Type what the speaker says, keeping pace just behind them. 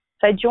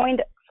So I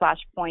joined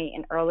Flashpoint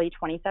in early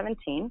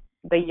 2017.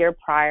 The year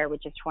prior,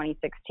 which is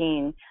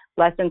 2016,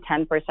 less than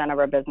 10% of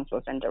our business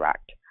was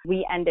indirect.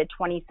 We ended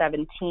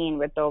 2017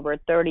 with over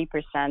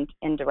 30%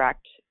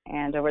 indirect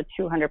and over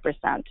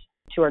 200%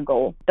 to our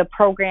goal. The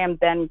program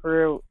then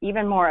grew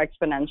even more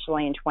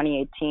exponentially in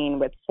 2018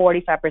 with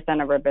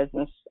 45% of our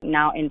business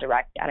now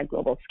indirect at a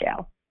global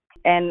scale.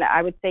 And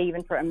I would say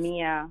even for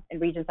EMEA, in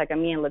regions like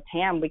EMEA and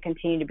LATAM, we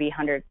continue to be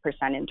 100%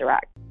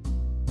 indirect.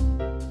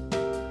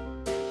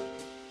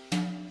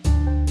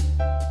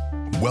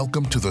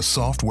 Welcome to the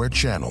Software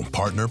Channel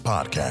Partner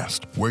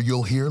Podcast, where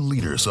you'll hear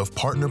leaders of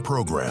partner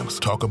programs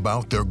talk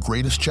about their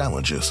greatest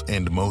challenges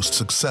and most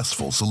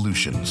successful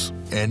solutions.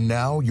 And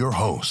now your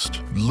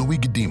host, Louis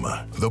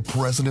Gadima, the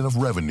President of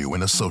Revenue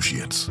and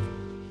Associates.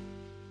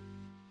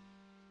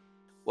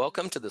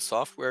 Welcome to the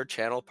Software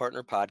Channel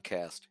Partner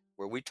Podcast,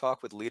 where we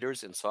talk with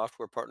leaders in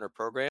software partner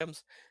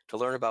programs to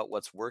learn about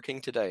what's working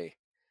today.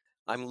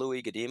 I'm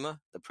Louis Gadima,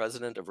 the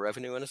President of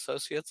Revenue and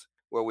Associates,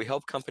 where we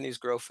help companies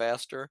grow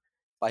faster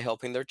by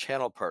helping their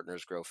channel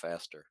partners grow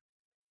faster.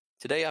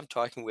 Today, I'm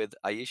talking with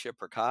Ayesha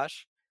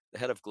Prakash, the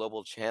head of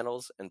global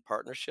channels and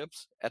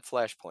partnerships at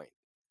Flashpoint.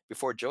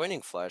 Before joining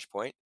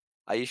Flashpoint,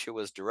 Ayesha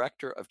was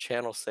director of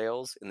channel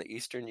sales in the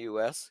Eastern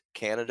U.S.,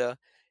 Canada,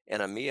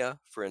 and EMEA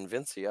for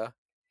Invincia,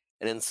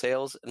 and in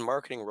sales and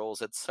marketing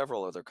roles at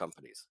several other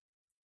companies.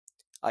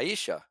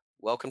 Ayesha,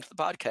 welcome to the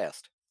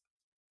podcast.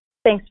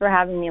 Thanks for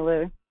having me,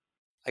 Lou.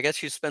 I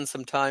guess you spent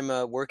some time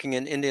working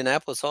in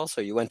Indianapolis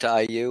also. You went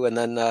to IU and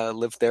then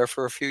lived there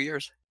for a few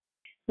years?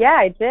 Yeah,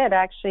 I did.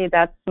 Actually,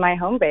 that's my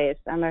home base.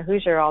 I'm a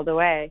Hoosier all the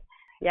way.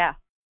 Yeah.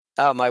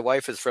 Oh, my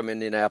wife is from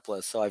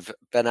Indianapolis, so I've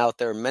been out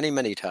there many,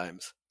 many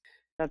times.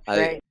 That's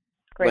great.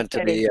 Great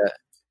city.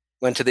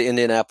 Went to the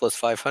Indianapolis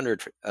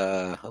 500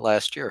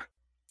 last year.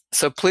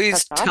 So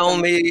please That's tell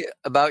awesome. me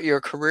about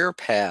your career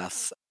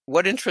path.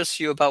 What interests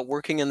you about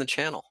working in the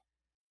channel?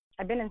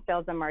 I've been in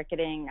sales and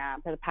marketing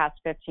for the past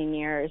 15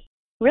 years.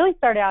 Really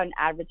started out in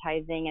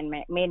advertising and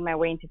made my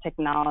way into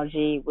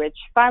technology, which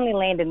finally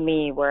landed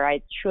me where I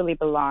truly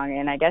belong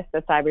in, I guess,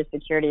 the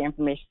cybersecurity,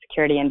 information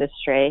security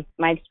industry.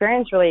 My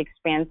experience really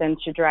expands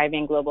into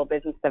driving global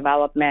business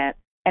development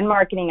and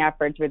marketing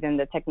efforts within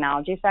the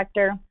technology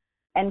sector.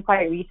 And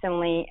quite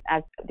recently,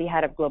 as the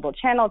head of global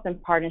channels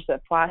and partners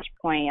at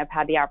Flashpoint, I've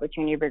had the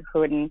opportunity to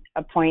recruit and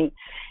appoint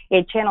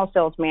a channel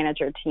sales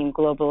manager team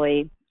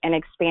globally and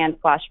expand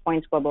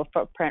Flashpoint's global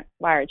footprint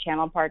via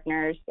channel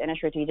partners and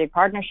strategic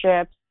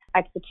partnerships,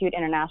 execute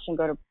international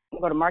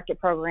go-to-market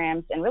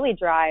programs, and really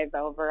drive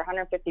over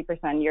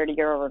 150%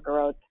 year-to-year over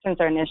growth since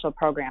our initial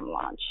program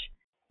launch.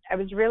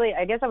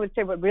 I guess I would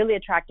say what really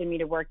attracted me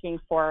to working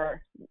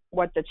for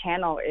what the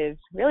channel is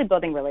really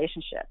building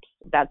relationships.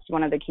 That's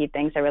one of the key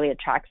things that really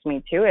attracts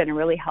me to it, and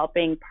really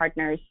helping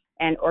partners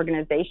and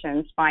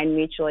organizations find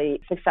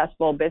mutually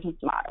successful business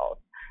models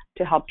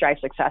to help drive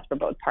success for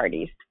both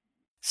parties.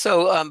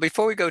 So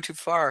before we go too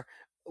far,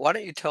 why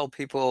don't you tell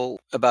people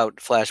about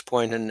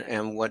Flashpoint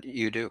and what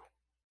you do?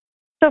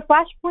 So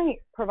Flashpoint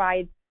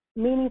provides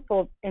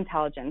meaningful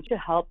intelligence to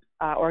help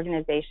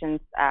organizations,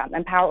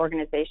 empower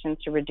organizations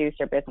to reduce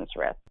their business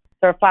risk.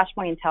 So our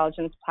Flashpoint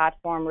Intelligence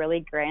platform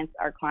really grants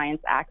our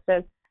clients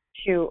access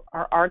to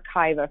our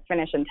archive of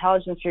finished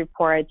intelligence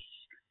reports,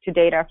 to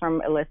data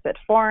from illicit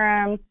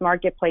forums,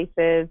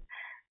 marketplaces,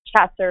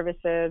 chat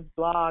services,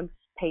 blogs,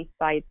 pay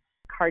sites,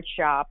 card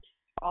shops,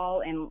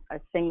 all in a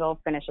single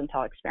finished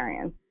intel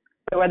experience.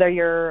 So whether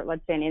you're,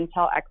 let's say, an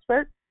intel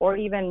expert or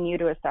even new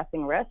to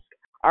assessing risk,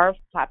 our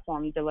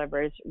platform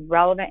delivers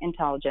relevant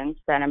intelligence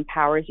that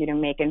empowers you to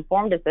make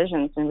informed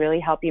decisions and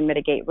really help you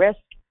mitigate risk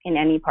in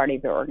any part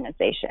of your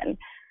organization.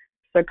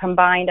 So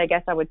combined, I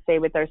guess I would say,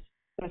 with our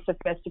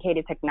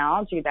sophisticated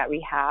technology that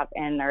we have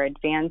and our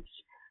advanced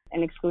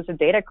and exclusive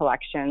data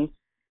collections,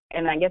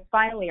 and I guess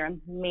finally our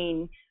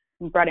main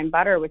bread and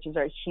butter, which is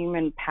our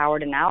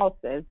human-powered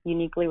analysis,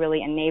 uniquely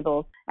really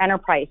enables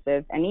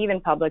enterprises and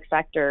even public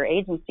sector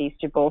agencies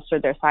to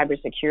bolster their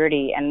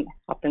cybersecurity and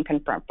help them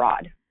confront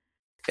fraud.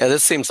 Yeah,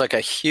 this seems like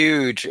a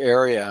huge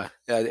area.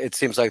 It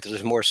seems like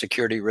there's more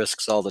security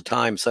risks all the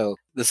time. So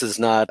this is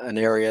not an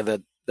area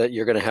that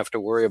you're going to have to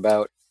worry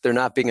about there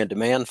not being a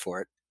demand for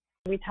it.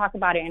 We talk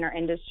about it in our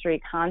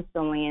industry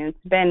constantly, and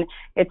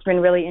it's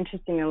been really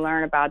interesting to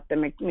learn about the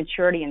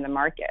maturity in the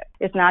market.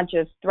 It's not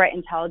just threat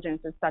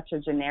intelligence is such a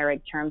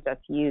generic term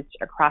that's used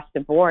across the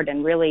board,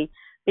 and really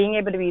being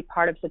able to be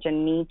part of such a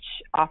niche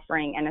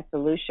offering and a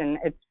solution,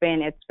 it's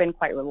been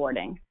quite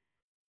rewarding.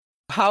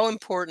 How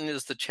important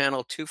is the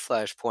channel to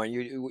Flashpoint?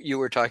 You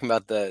were talking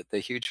about the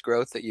huge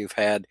growth that you've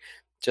had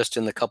just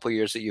in the couple of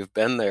years that you've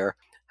been there.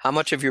 How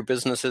much of your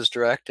business is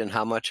direct and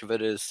how much of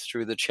it is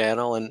through the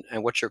channel, and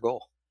what's your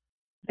goal?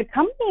 The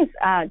company's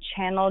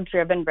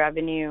channel-driven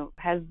revenue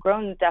has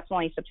grown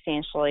definitely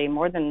substantially,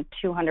 more than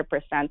 200%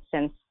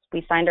 since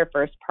we signed our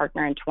first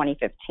partner in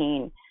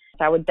 2015.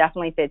 So I would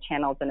definitely say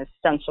channel is an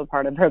essential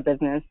part of our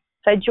business.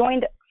 So I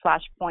joined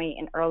Flashpoint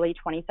in early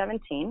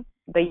 2017.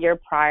 The year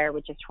prior,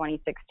 which is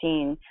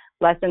 2016,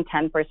 less than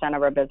 10%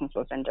 of our business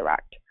was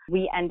indirect.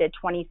 We ended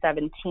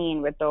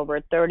 2017 with over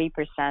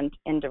 30%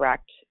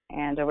 indirect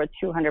and over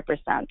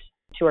 200%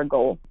 to our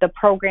goal. The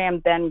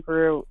program then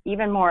grew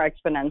even more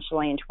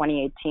exponentially in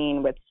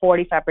 2018 with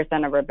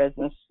 45% of our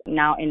business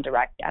now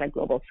indirect at a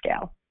global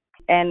scale.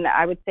 And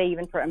I would say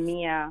even for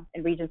EMEA,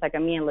 in regions like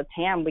EMEA and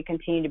LATAM, we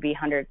continue to be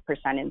 100%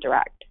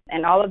 indirect.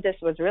 And all of this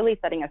was really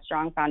setting a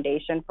strong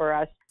foundation for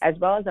us, as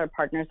well as our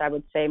partners, I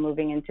would say,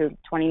 moving into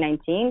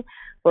 2019,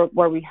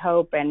 where we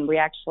hope and we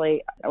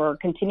actually are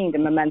continuing the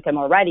momentum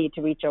already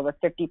to reach over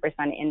 50%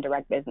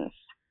 indirect business.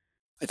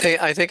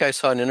 I think I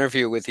saw an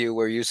interview with you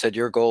where you said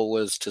your goal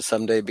was to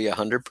someday be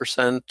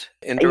 100%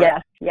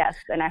 indirect. Yes.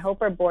 And I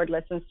hope our board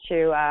listens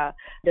to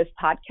this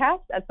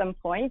podcast at some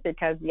point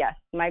because, yes,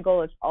 my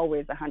goal is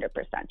always 100%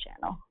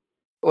 channel.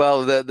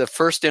 Well, the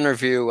first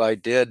interview I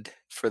did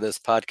for this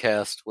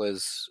podcast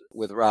was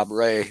with Rob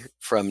Ray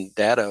from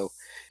Datto,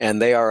 and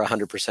they are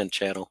 100%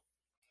 channel.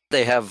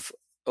 They have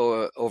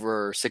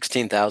over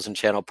 16,000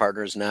 channel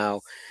partners now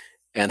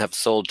and have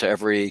sold to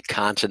every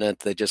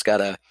continent. They just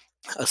got a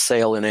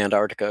sale in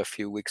Antarctica a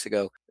few weeks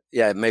ago.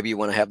 Yeah, maybe you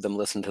want to have them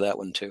listen to that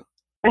one too.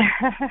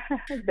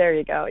 There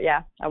you go.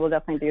 Yeah, I will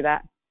definitely do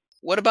that.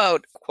 What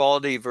about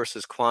quality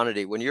versus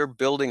quantity? When you're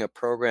building a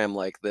program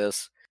like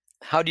this,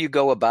 how do you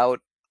go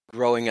about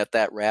growing it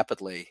that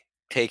rapidly,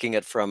 taking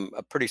it from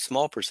a pretty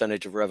small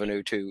percentage of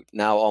revenue to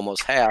now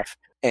almost half?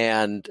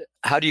 And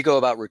how do you go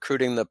about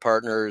recruiting the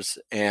partners,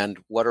 and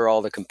what are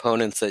all the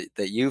components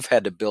that you've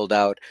had to build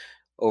out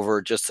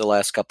over just the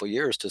last couple of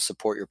years to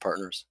support your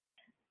partners?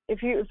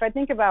 If I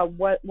think about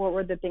what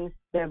were the things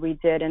that we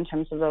did in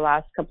terms of the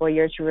last couple of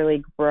years to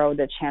really grow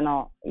the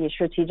channel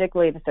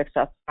strategically, the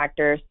success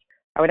factors,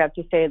 I would have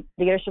to say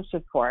leadership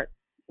support,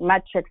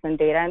 metrics and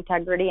data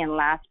integrity, and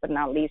last but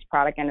not least,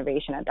 product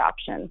innovation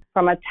adoption.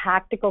 From a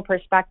tactical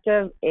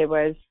perspective, it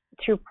was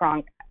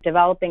two-pronged: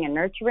 developing and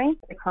nurturing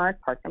the current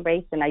partner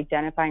base and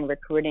identifying,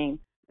 recruiting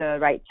the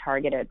right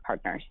targeted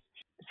partners.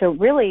 So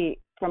really,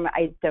 from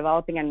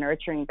developing and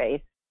nurturing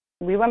base,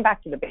 we went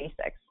back to the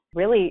basics.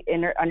 Really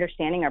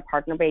understanding our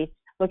partner base,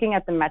 looking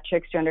at the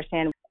metrics to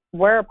understand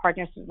where our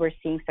partners were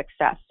seeing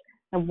success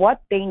and what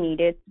they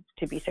needed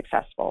to be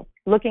successful.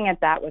 Looking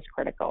at that was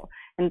critical.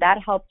 And that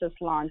helped us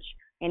launch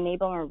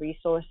enablement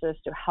resources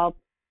to help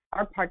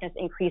our partners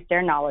increase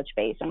their knowledge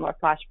base and what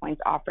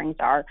Flashpoint's offerings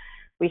are.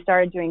 We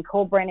started doing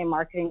co-branded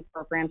marketing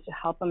programs to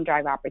help them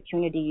drive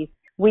opportunities.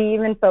 We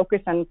even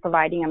focused on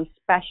providing them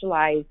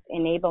specialized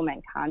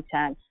enablement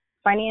content,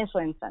 financial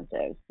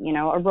incentives,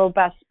 a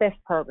robust SPIF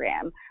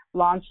program,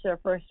 launched their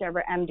first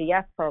ever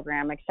MDF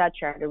program, et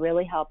cetera, to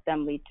really help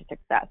them lead to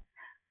success.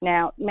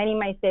 Now, many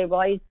might say,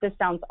 well, this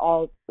sounds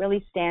all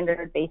really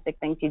standard, basic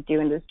things you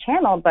do in this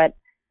channel, but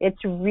it's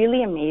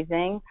really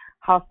amazing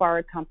how far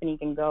a company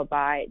can go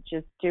by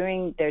just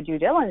doing their due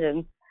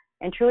diligence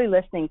and truly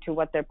listening to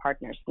what their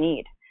partners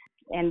need.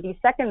 And the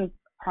second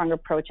prong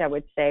approach, I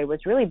would say,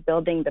 was really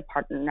building the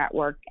partner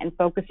network and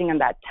focusing on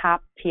that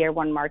top tier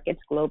 1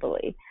 markets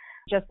globally.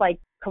 Just like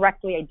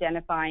correctly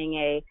identifying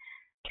a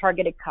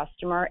targeted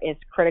customer is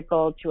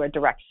critical to a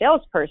direct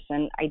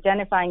salesperson,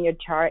 identifying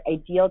your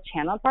ideal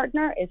channel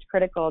partner is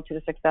critical to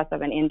the success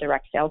of an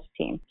indirect sales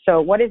team.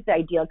 So what is the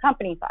ideal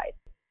company size?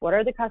 What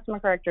are the customer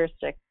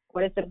characteristics?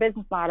 What is the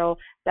business model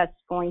that's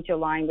going to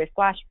align with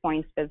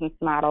Flashpoint's business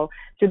model?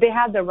 Do they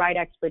have the right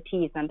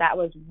expertise? And that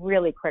was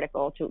really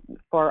critical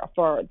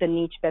for the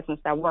niche business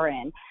that we're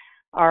in.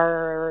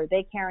 Are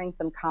they carrying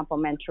some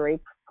complementary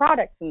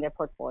products in their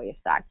portfolio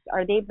stacks?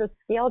 Are they the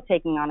scale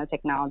taking on a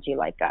technology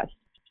like us?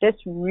 This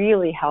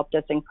really helped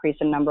us increase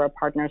the number of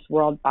partners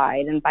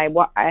worldwide and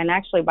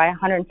actually by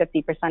 150%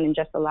 in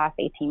just the last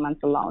 18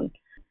 months alone.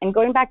 And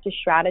going back to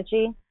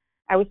strategy,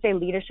 I would say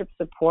leadership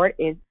support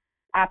is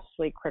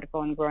absolutely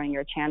critical in growing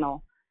your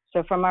channel.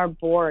 So from our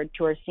board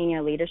to our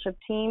senior leadership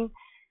team,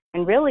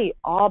 and really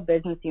all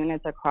business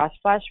units across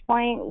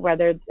Flashpoint,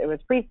 whether it was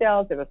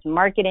pre-sales, it was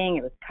marketing,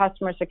 it was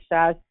customer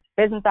success,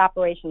 business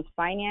operations,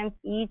 finance,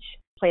 each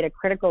played a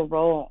critical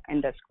role in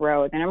this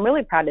growth. And I'm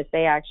really proud to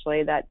say,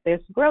 actually, that this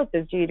growth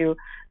is due to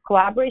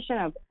collaboration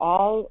of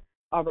all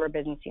of our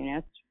business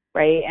units,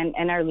 right?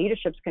 And our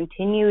leadership's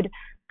continued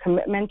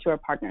commitment to our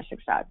partner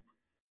success.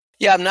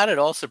 Yeah, I'm not at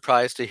all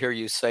surprised to hear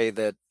you say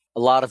that a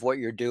lot of what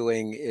you're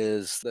doing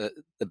is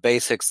the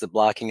basics, the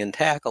blocking and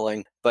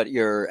tackling, but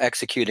you're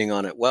executing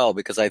on it well,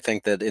 because I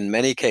think that in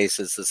many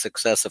cases, the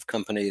success of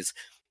companies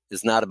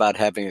is not about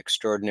having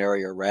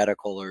extraordinary or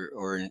radical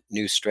or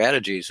new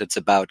strategies. It's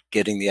about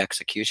getting the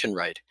execution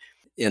right.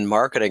 In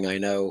marketing, I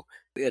know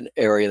an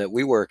area that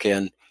we work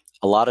in,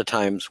 a lot of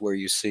times where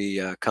you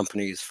see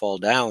companies fall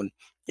down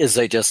is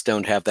they just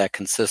don't have that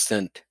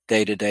consistent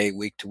day-to-day,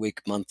 week-to-week,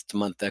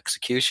 month-to-month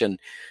execution.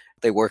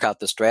 They work out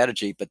the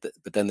strategy, but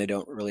then they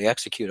don't really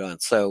execute on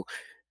it. So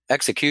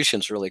execution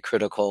is really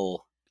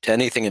critical to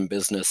anything in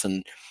business,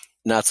 and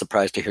not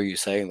surprised to hear you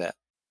saying that.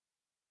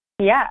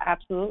 Yeah,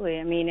 absolutely.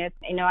 I mean,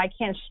 I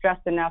can't stress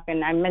enough,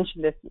 and I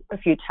mentioned this a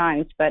few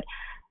times, but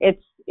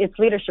it's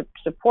leadership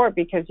support,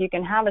 because you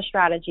can have a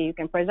strategy, you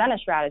can present a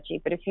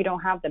strategy, but if you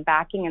don't have the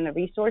backing and the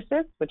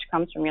resources, which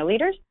comes from your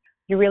leaders,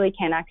 you really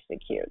can't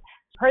execute.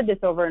 Heard this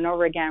over and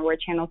over again, where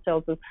channel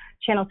sales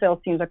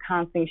teams are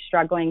constantly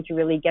struggling to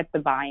really get the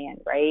buy-in,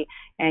 right?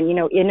 And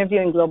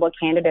interviewing global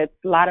candidates,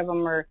 a lot of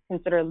them are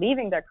considered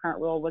leaving their current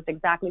role was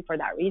exactly for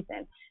that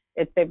reason.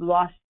 It's they've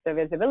lost the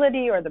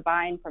visibility or the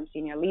buy-in from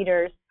senior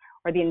leaders,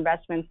 or the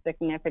investments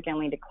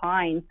significantly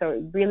decline. So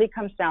it really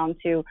comes down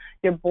to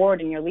your board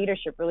and your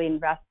leadership really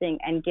investing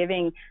and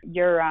giving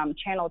your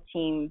channel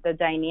team the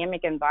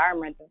dynamic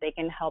environment that they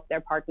can help their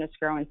partners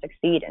grow and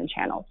succeed in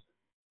channels.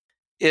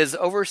 Is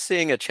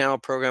overseeing a channel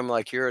program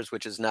like yours,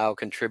 which is now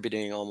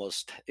contributing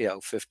almost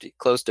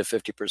close to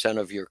 50%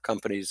 of your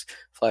company's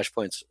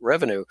Flashpoint's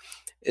revenue,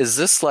 is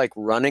this like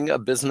running a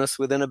business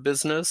within a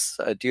business?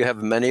 Do you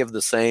have many of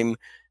the same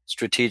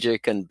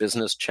strategic and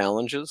business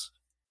challenges?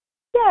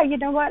 Yeah, you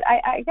know what?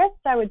 I guess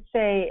I would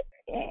say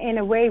in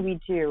a way we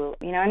do.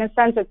 In a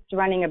sense, it's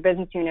running a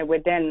business unit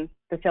within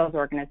the sales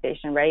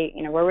organization, right?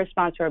 We're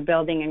responsible for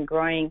building and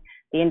growing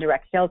the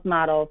indirect sales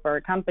model for our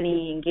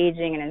company,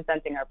 engaging and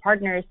incenting our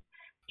partners,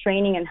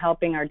 training and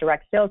helping our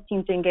direct sales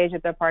team to engage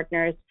with their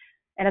partners.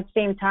 And at the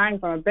same time,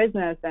 from a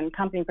business and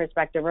company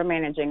perspective, we're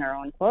managing our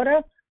own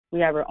quota.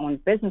 We have our own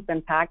business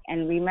impact,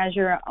 and we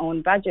measure our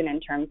own budget in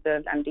terms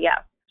of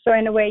MDF. So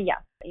in a way,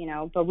 yes,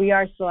 but we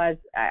are still, as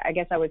I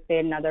guess I would say,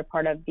 another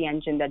part of the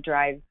engine that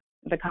drives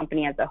the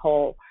company as a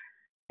whole.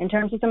 In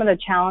terms of some of the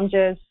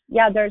challenges,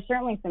 yeah, there are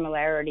certainly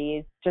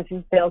similarities. Just as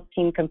the sales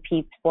team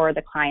competes for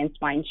the client's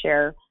mind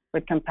share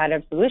with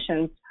competitive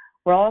solutions,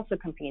 we're also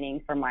competing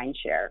for mind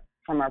share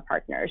from our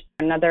partners.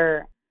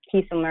 Another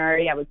key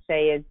similarity, I would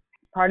say, is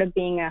part of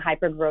being a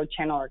hyper-growth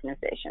channel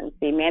organization,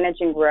 the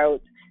managing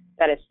growth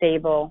that is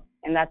stable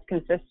and that's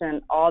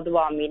consistent, all the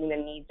while meeting the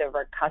needs of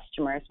our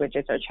customers, which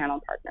is our channel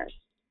partners.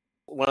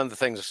 One of the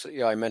things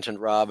I mentioned,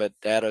 Rob, at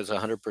Data is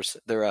 100%.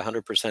 They're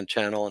 100%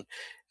 channel,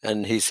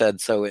 and he said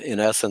so. In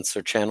essence,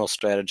 their channel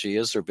strategy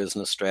is their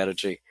business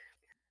strategy.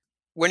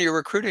 When you're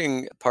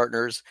recruiting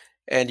partners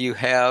and you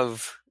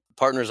have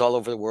partners all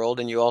over the world,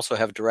 and you also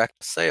have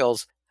direct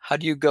sales, how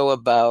do you go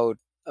about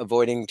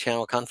avoiding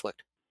channel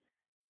conflict?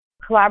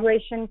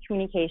 Collaboration,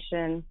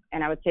 communication,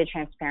 and I would say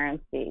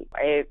transparency.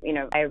 I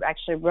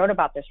actually wrote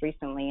about this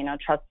recently.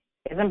 Trust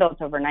isn't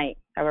built overnight.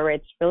 However,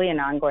 it's really an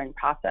ongoing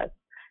process.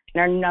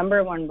 And our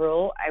number one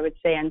rule, I would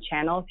say, on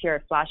channels here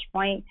at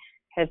Flashpoint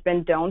has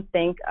been don't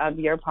think of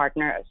your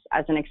partners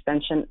as an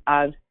extension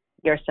of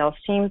your sales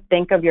team.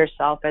 Think of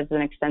yourself as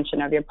an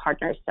extension of your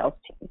partner's sales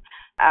team.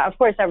 Of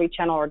course, every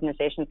channel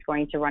organization is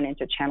going to run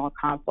into channel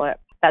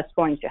conflict. That's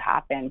going to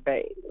happen.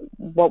 But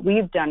what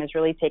we've done is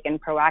really taken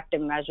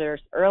proactive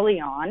measures early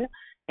on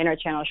in our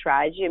channel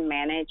strategy to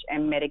manage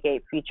and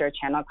mitigate future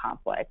channel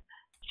conflict.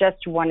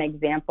 Just one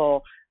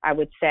example I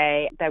would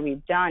say that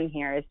we've done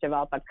here is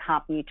develop a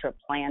comp neutral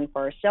plan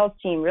for our sales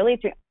team, really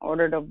in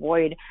order to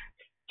avoid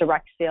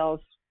direct sales,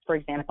 for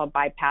example,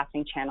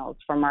 bypassing channels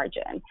for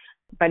margin.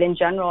 But in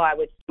general,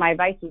 my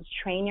advice is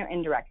train your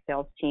indirect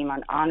sales team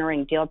on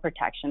honoring deal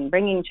protection,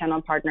 bringing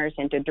channel partners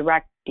into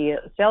direct deal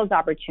sales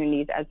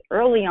opportunities as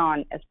early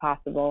on as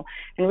possible,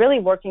 and really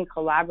working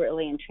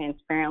collaboratively and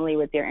transparently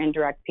with their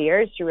indirect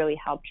peers to really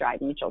help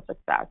drive mutual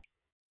success.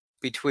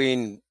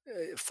 Between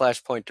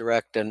Flashpoint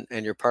Direct and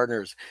your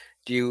partners,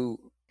 do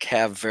you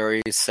have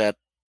very set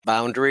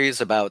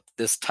boundaries about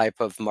this type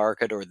of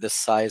market or this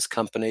size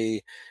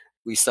company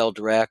we sell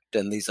direct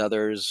and these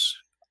others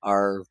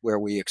are where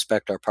we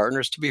expect our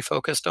partners to be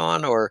focused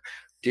on? Or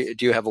do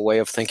you have a way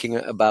of thinking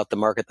about the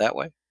market that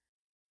way?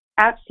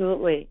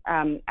 Absolutely.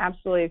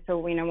 Absolutely. So,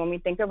 when we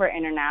think of our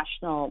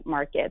international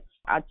markets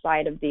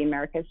outside of the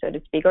Americas, so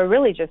to speak, or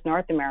really just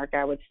North America,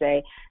 I would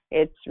say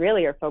it's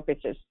really our focus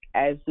is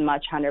as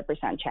much 100%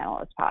 channel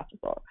as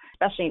possible,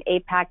 especially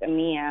in APAC,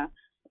 EMEA,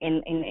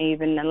 in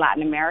even in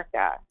Latin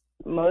America.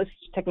 Most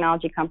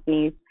technology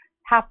companies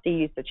have to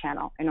use the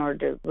channel in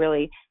order to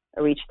really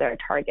reach their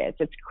targets.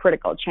 It's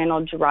critical.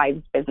 Channel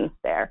drives business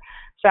there.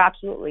 So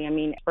absolutely.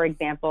 For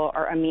example,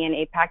 our EMEA and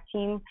APAC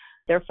team,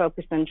 they're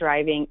focused on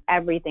driving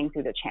everything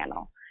through the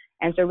channel.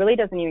 And so it really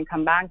doesn't even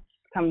come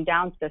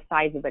down to the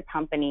size of the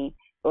company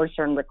or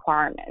certain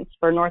requirements.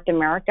 For North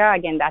America,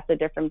 again, that's a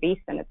different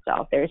beast in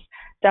itself. There's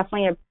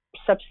definitely a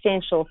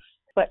substantial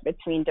split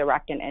between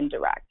direct and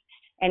indirect.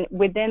 And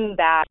within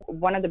that,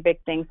 one of the big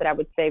things that I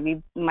would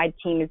say my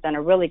team has done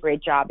a really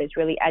great job is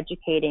really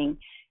educating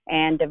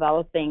and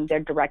developing their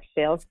direct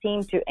sales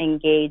team to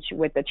engage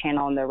with the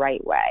channel in the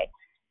right way.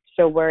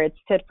 So where it's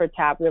tit for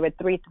tat, we have a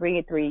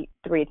 3-3-3-3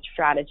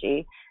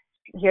 strategy.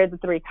 Here are the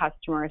 3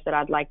 customers that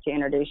I'd like to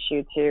introduce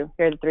you to.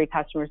 Here are the 3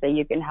 customers that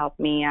you can help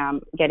me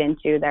get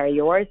into that are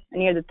yours.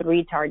 And here are the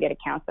 3 target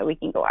accounts that we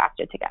can go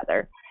after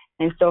together.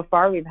 And so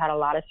far, we've had a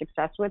lot of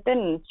success with it,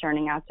 and it's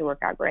turning out to work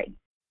out great.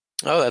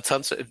 Oh, that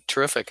sounds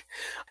terrific.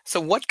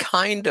 So what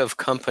kind of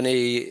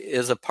company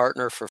is a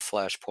partner for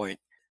Flashpoint?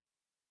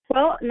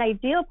 Well, an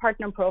ideal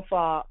partner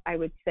profile, I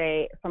would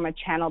say, from a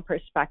channel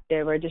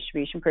perspective or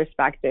distribution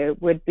perspective,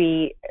 would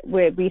be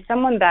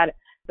someone that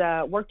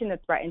Worked in the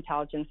threat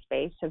intelligence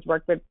space, has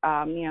worked with,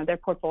 their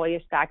portfolio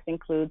stacks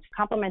includes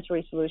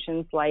complementary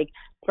solutions like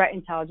threat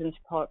intelligence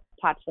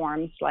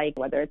platforms, like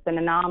whether it's an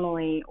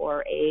Anomaly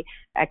or a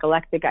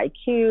Eclectic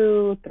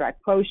IQ, Threat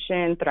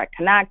Quotient, Threat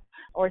Connect,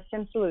 or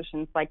SIM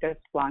solutions like a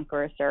Splunk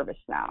or a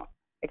ServiceNow,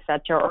 et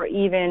cetera, or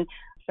even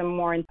some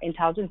more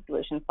intelligence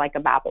solutions like a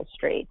Babel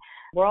Street.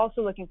 We're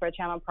also looking for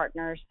channel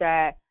partners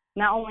that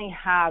not only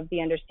have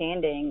the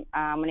understanding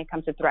when it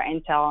comes to threat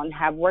intel and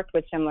have worked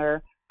with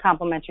similar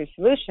complementary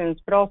solutions,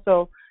 but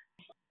also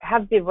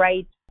have the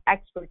right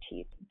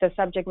expertise, the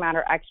subject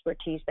matter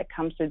expertise that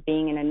comes with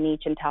being in a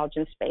niche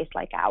intelligence space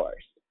like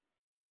ours.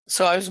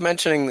 So I was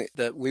mentioning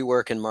that we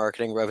work in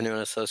marketing, revenue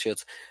and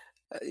associates.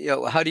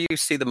 How do you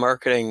see the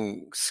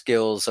marketing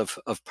skills of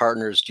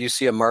partners? Do you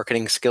see a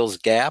marketing skills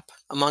gap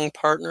among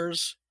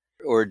partners,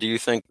 or do you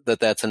think that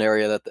that's an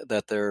area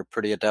that they're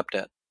pretty adept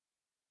at?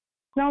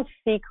 It's no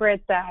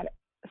secret that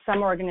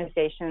some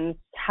organizations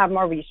have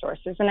more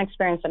resources and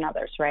experience than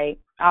others, right?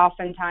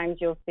 Oftentimes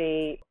you'll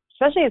see,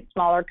 especially at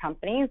smaller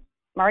companies,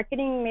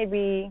 marketing may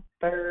be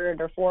third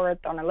or fourth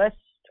on a list,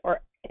 or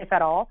if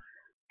at all,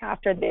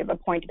 after they've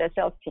appointed a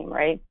sales team,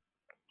 right?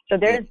 So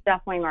there's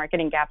definitely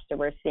marketing gaps that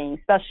we're seeing,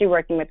 especially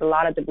working with a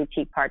lot of the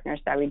boutique partners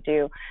that we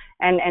do.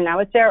 And I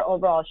would say our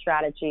overall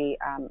strategy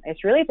is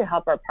really to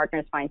help our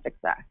partners find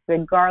success,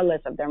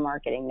 regardless of their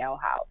marketing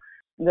know-how.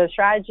 The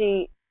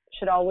strategy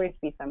should always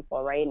be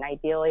simple, right? And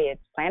ideally,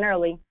 it's plan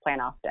early, plan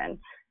often.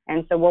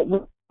 And so what we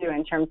do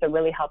in terms of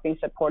really helping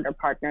support our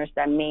partners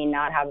that may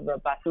not have a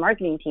robust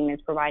marketing team is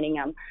providing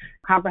them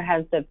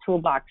comprehensive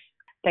toolbox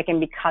that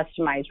can be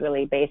customized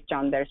really based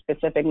on their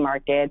specific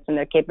markets and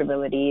their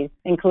capabilities,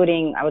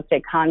 including, I would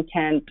say,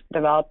 content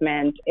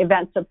development,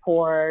 event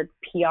support,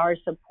 PR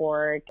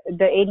support.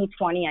 The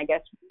 80-20, I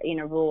guess,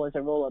 rule is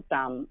a rule of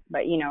thumb,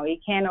 but, you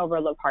can't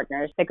overlook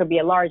partners that could be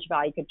a large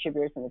value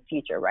contributors in the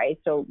future, right?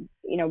 So,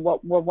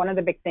 one of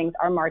the big things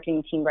our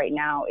marketing team right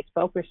now is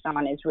focused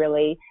on is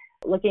really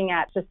looking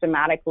at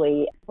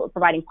systematically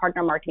providing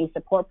partner marketing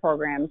support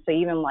programs. So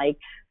even like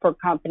for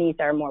companies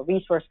that are more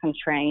resource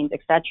constrained,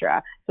 et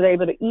cetera, so they're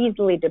able to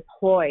easily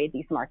deploy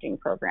these marketing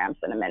programs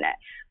in a minute.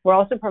 We're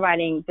also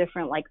providing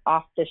different like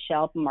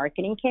off-the-shelf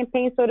marketing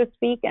campaigns, so to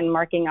speak, and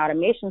marketing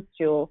automations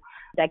tool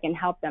that can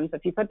help them. So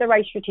if you put the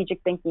right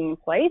strategic thinking in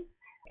place,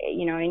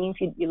 and if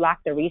you lack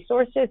the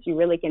resources, you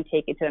really can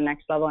take it to the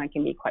next level and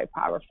can be quite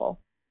powerful.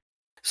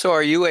 So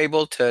are you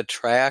able to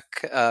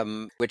track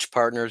which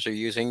partners are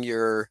using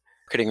your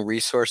marketing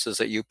resources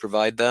that you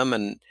provide them,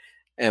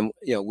 and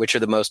which are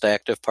the most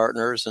active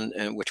partners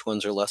and which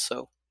ones are less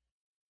so?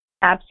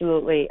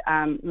 Absolutely.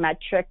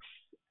 Metrics,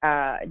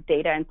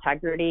 data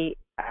integrity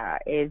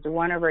is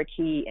one of our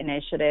key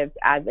initiatives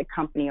as a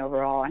company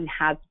overall and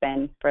has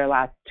been for the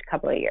last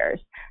couple of years.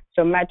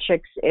 So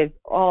metrics is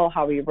all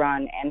how we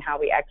run and how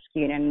we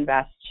execute and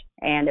invest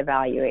and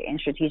evaluate and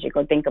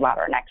strategically think about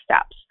our next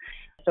steps.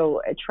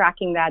 So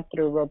tracking that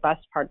through a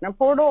robust partner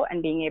portal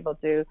and being able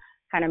to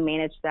kind of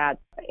manage that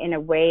in a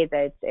way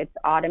that it's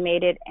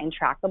automated and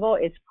trackable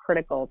is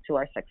critical to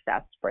our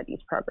success for these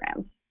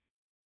programs.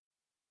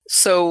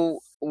 So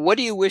what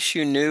do you wish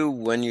you knew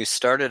when you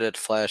started at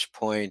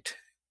Flashpoint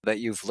that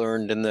you've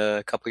learned in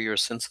the couple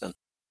years since then?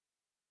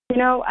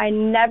 I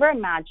never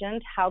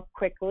imagined how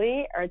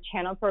quickly our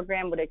channel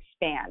program would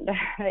expand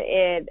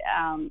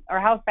or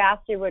how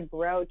fast it would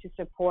grow to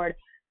support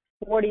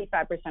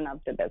 45% of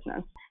the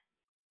business.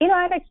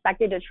 I'd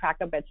expected to track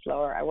a bit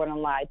slower, I wouldn't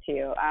lie to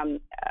you.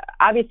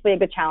 Obviously, a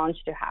good challenge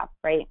to have,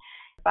 right?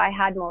 If I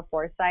had more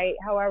foresight,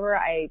 however,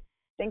 I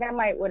think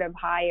I would have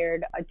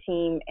hired a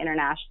team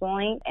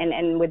internationally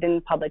and within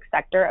the public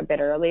sector a bit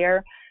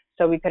earlier,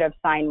 so we could have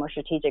signed more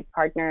strategic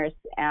partners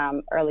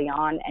early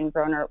on and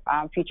grown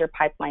our future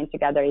pipeline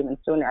together even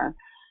sooner.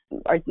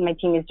 My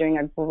team is doing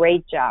a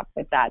great job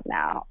with that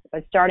now,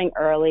 but starting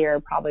earlier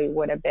probably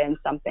would have been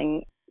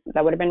something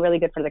that would have been really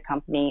good for the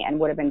company and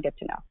would have been good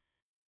to know.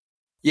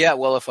 Yeah,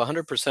 well, if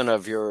 100%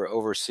 of your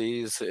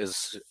overseas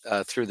is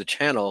through the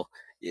channel,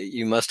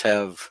 you must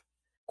have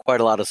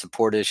quite a lot of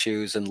support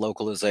issues and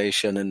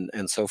localization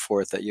and so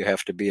forth that you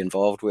have to be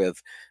involved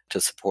with to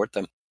support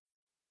them.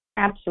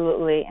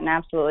 Absolutely. And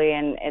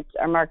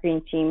our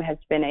marketing team has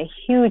been a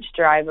huge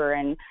driver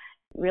in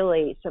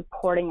really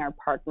supporting our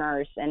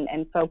partners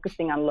and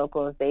focusing on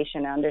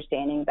localization and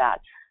understanding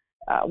that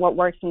what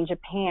works in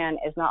Japan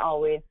is not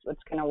always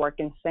what's going to work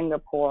in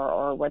Singapore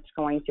or what's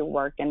going to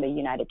work in the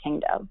United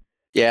Kingdom.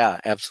 Yeah,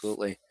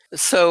 absolutely.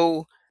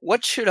 So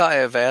what should I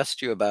have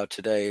asked you about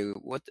today?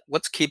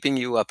 What's keeping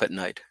you up at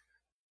night?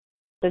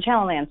 The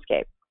channel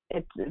landscape.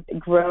 It's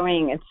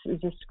growing.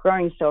 It's just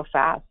growing so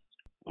fast.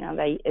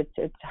 That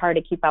it's hard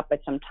to keep up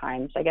with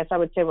sometimes. I guess I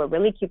would say what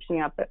really keeps me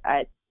up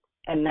at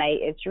night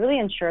is to really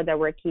ensure that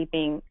we're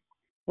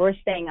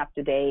staying up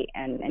to date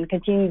and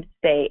continue to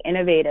stay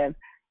innovative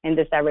in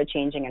this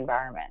ever-changing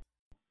environment.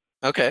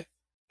 Okay.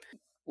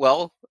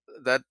 Well,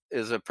 that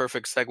is a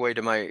perfect segue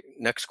to my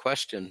next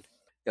question.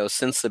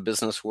 Since the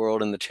business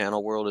world and the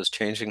channel world is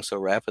changing so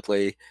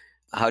rapidly,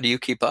 how do you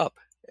keep up?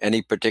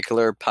 Any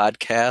particular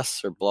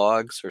podcasts or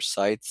blogs or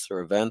sites or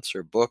events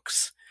or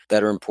books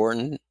that are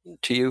important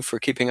to you for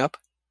keeping up?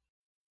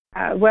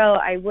 Well,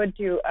 I would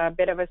do a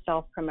bit of a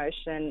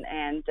self-promotion,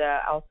 and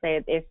I'll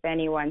say if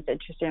anyone's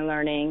interested in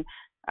learning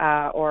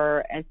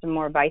or some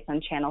more advice on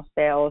channel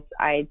sales,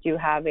 I do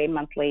have a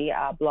monthly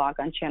blog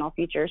on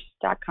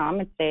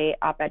channelfeatures.com. It's a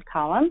op-ed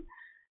column,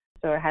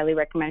 so I highly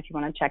recommend if you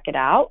want to check it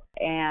out.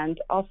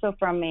 And also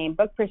from a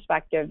book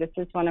perspective, this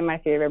is one of my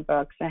favorite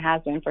books, and it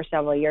has been for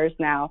several years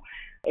now.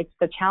 It's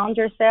The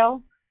Challenger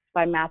Sale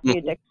by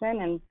Matthew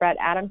Dixon and Brett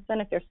Adamson,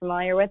 if you're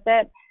familiar with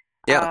it.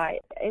 Yeah.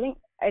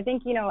 I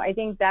think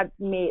that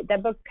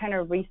book kind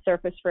of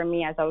resurfaced for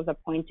me as I was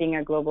appointing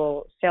a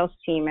global sales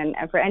team, and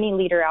for any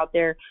leader out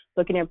there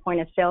looking to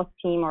appoint a sales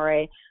team or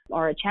a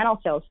channel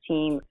sales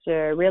team, it's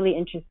a really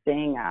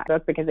interesting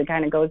book because it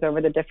kind of goes over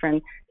the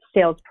different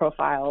sales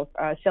profiles,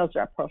 sales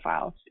rep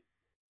profiles.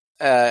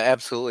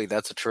 Absolutely,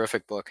 that's a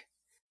terrific book.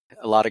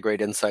 A lot of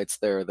great insights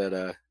there that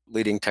a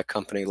leading tech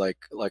company like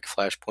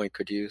Flashpoint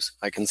could use.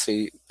 I can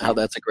see how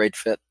that's a great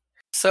fit.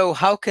 So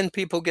how can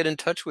people get in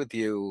touch with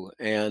you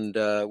and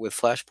with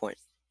Flashpoint?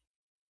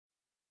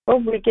 Well,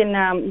 we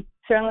can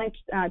certainly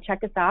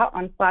check us out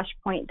on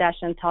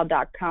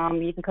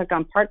flashpoint-intel.com. You can click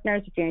on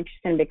partners if you're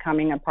interested in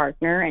becoming a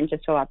partner and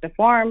just fill out the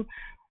form.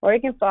 Or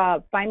you can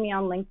find me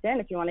on LinkedIn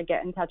if you want to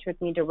get in touch with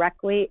me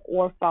directly,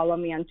 or follow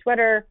me on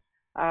Twitter.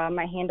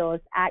 My handle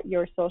is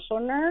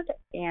 @YourSocialNerd,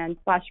 and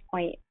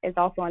Flashpoint is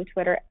also on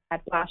Twitter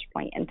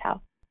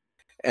 @FlashpointIntel.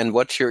 And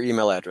what's your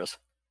email address?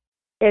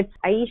 It's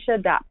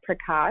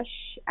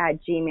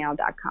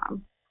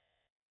ayesha.prakash@gmail.com.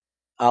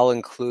 I'll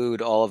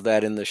include all of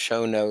that in the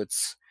show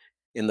notes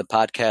in the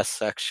podcast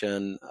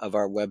section of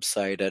our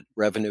website at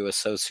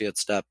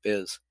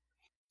revenueassociates.biz.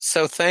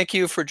 So thank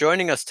you for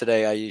joining us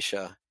today,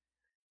 Ayesha.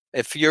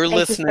 If you're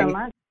Thank you so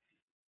much.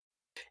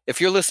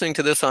 If you're listening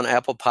to this on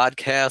Apple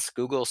Podcasts,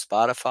 Google,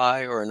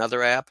 Spotify, or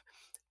another app,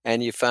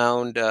 and you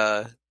found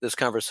this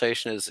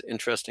conversation as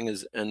interesting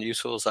and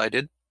useful as I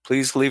did,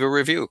 please leave a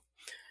review.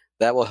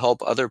 That will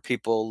help other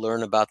people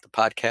learn about the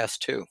podcast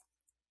too.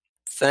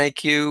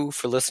 Thank you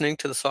for listening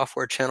to the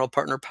Software Channel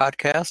Partner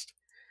Podcast,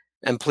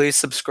 and please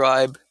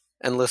subscribe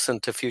and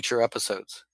listen to future episodes.